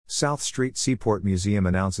South Street Seaport Museum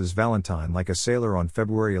announces Valentine Like a sailor on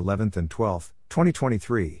February 11 and 12,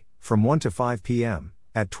 2023, from 1 to 5 p.m.,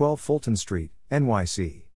 at 12 Fulton Street,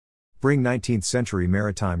 NYC. Bring 19th-century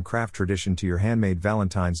maritime craft tradition to your handmade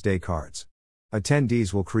Valentine's Day cards.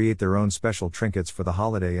 Attendees will create their own special trinkets for the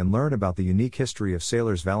holiday and learn about the unique history of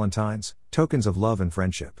sailors' valentines, tokens of love and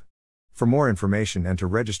friendship. For more information and to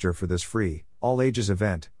register for this free, all-ages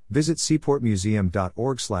event, visit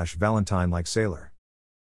seaportmuseum.org/ValentineLikeSailor.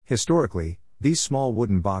 Historically, these small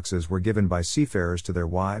wooden boxes were given by seafarers to their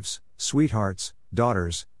wives, sweethearts,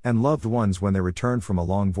 daughters, and loved ones when they returned from a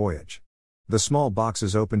long voyage. The small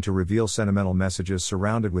boxes opened to reveal sentimental messages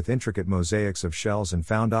surrounded with intricate mosaics of shells and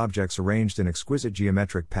found objects arranged in exquisite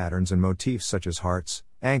geometric patterns and motifs such as hearts,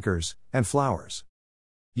 anchors, and flowers.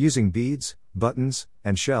 Using beads, buttons,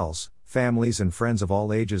 and shells, families and friends of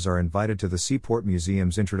all ages are invited to the Seaport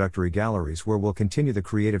Museum's introductory galleries where we'll continue the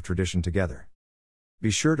creative tradition together. Be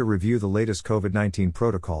sure to review the latest COVID-19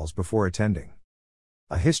 protocols before attending.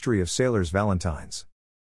 A history of sailors' valentines.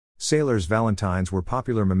 Sailors' valentines were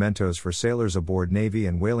popular mementos for sailors aboard Navy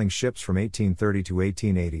and whaling ships from 1830 to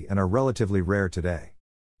 1880 and are relatively rare today.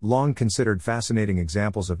 Long considered fascinating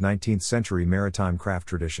examples of 19th-century maritime craft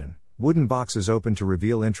tradition, wooden boxes open to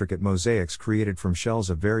reveal intricate mosaics created from shells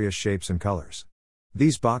of various shapes and colors.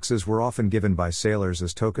 These boxes were often given by sailors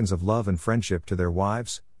as tokens of love and friendship to their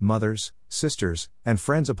wives, mothers, sisters, and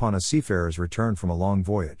friends upon a seafarer's return from a long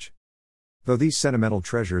voyage. Though these sentimental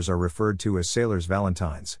treasures are referred to as sailors'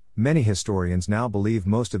 valentines, many historians now believe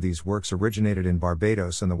most of these works originated in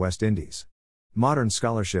Barbados and the West Indies. Modern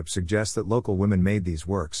scholarship suggests that local women made these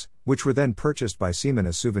works, which were then purchased by seamen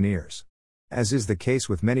as souvenirs. As is the case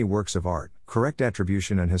with many works of art, correct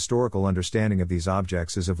attribution and historical understanding of these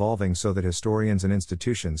objects is evolving so that historians and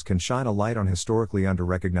institutions can shine a light on historically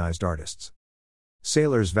under-recognized artists.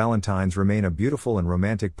 Sailors' valentines remain a beautiful and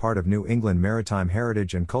romantic part of New England maritime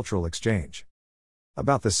heritage and cultural exchange.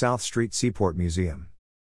 About the South Street Seaport Museum.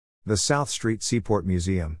 The South Street Seaport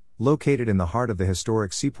Museum, located in the heart of the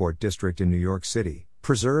historic Seaport District in New York City,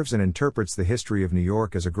 preserves and interprets the history of New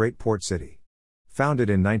York as a great port city. Founded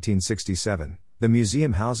in 1967, the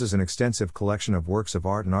museum houses an extensive collection of works of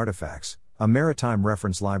art and artifacts, a maritime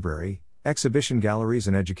reference library, exhibition galleries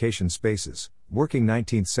and education spaces, working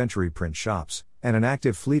 19th-century print shops, and an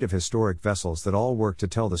active fleet of historic vessels that all work to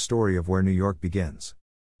tell the story of where New York begins.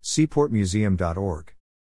 SeaportMuseum.org.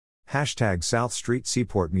 Hashtag South Street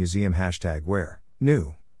Seaport Museum. Hashtag where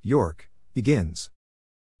New York begins.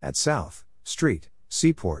 At South Street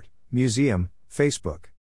Seaport Museum, Facebook.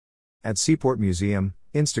 At Seaport Museum,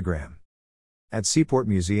 Instagram. At Seaport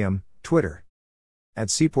Museum, Twitter. At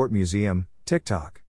Seaport Museum, TikTok.